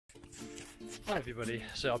Hi everybody,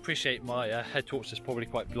 so I appreciate my head torch is probably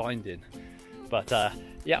quite blinding, but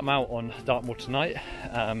yeah, I'm out on Dartmoor tonight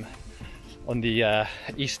on the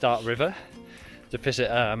East Dart River to visit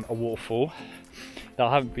a waterfall that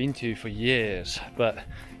I haven't been to for years, but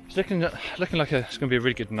it's looking like it's going to be a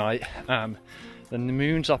really good night. Then the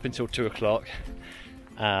moon's up until 2 o'clock,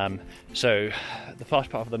 so the first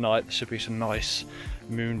part of the night there should be some nice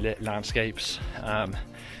moonlit landscapes,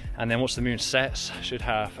 and then once the moon sets, I should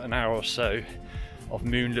have an hour or so of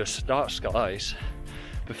moonless dark skies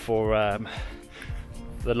before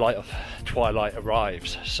the light of twilight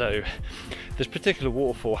arrives. So this particular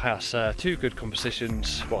waterfall has 2 good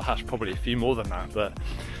compositions, well, it has probably a few more than that, but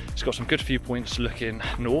it's got some good viewpoints looking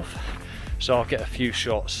north, so I'll get a few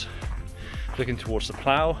shots looking towards the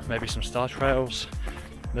plough, maybe some star trails.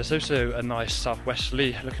 There's also a nice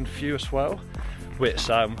southwesterly looking view as well, which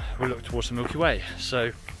will look towards the Milky Way.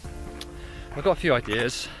 So I've got a few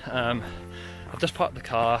ideas. I've just parked the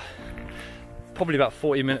car, probably about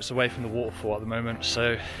 40 minutes away from the waterfall at the moment,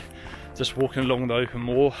 so just walking along the open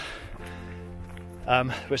moor,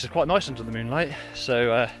 which is quite nice under the moonlight.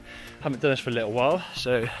 So haven't done this for a little while,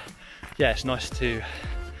 so yeah, it's nice to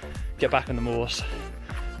get back on the moors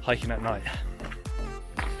hiking at night.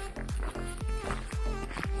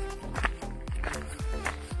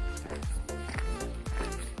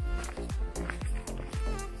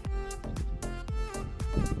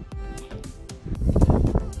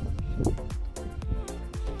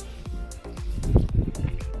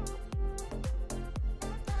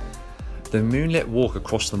 The moonlit walk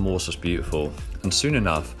across the moors was beautiful, and soon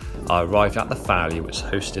enough I arrived at the valley which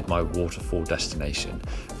hosted my waterfall destination.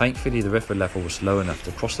 Thankfully the river level was low enough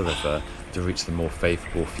to cross the river to reach the more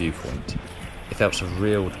favourable viewpoint. It felt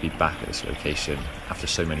surreal to be back at this location after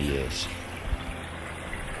so many years.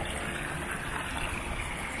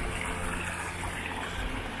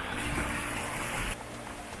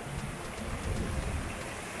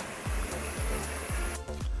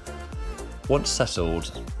 Once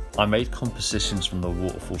settled, I made compositions from the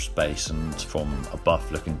waterfall space and from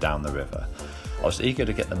above looking down the river. I was eager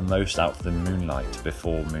to get the most out of the moonlight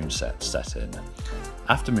before moonset set in.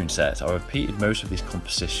 After moonset, I repeated most of these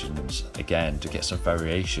compositions again to get some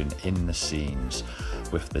variation in the scenes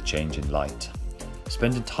with the change in light.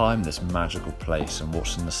 Spending time in this magical place and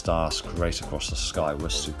watching the stars grace across the sky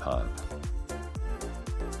was superb.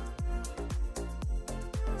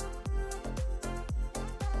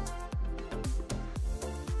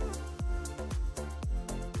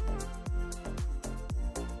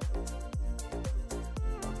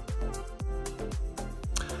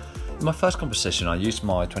 In my first composition, I used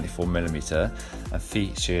my 24mm and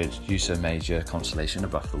featured Ursa Major constellation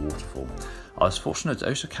above the waterfall. I was fortunate to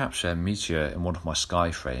also capture a meteor in one of my sky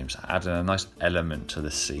frames, adding a nice element to the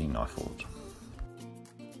scene, I thought.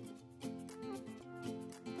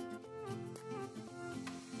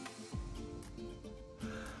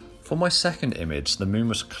 For my second image, the moon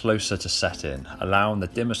was closer to setting, allowing the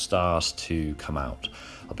dimmer stars to come out.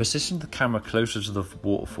 I positioned the camera closer to the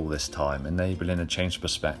waterfall this time, enabling a change of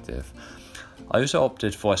perspective. I also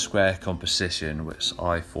opted for a square composition, which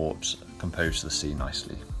I thought composed the scene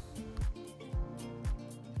nicely.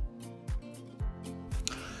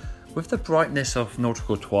 With the brightness of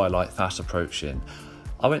nautical twilight fast approaching,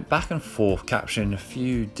 I went back and forth capturing a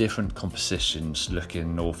few different compositions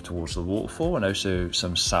looking north towards the waterfall and also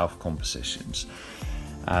some south compositions.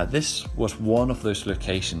 This was one of those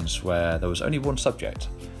locations where there was only one subject,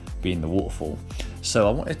 being the waterfall. So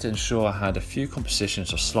I wanted to ensure I had a few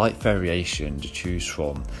compositions of slight variation to choose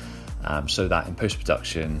from, so that in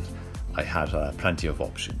post-production I had plenty of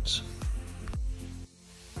options.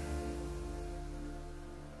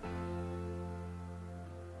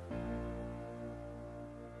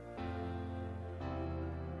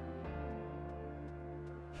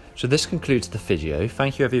 So this concludes the video.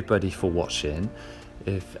 Thank you everybody for watching.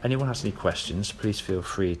 If anyone has any questions, please feel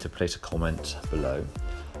free to place a comment below.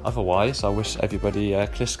 Otherwise, I wish everybody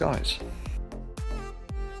clear skies.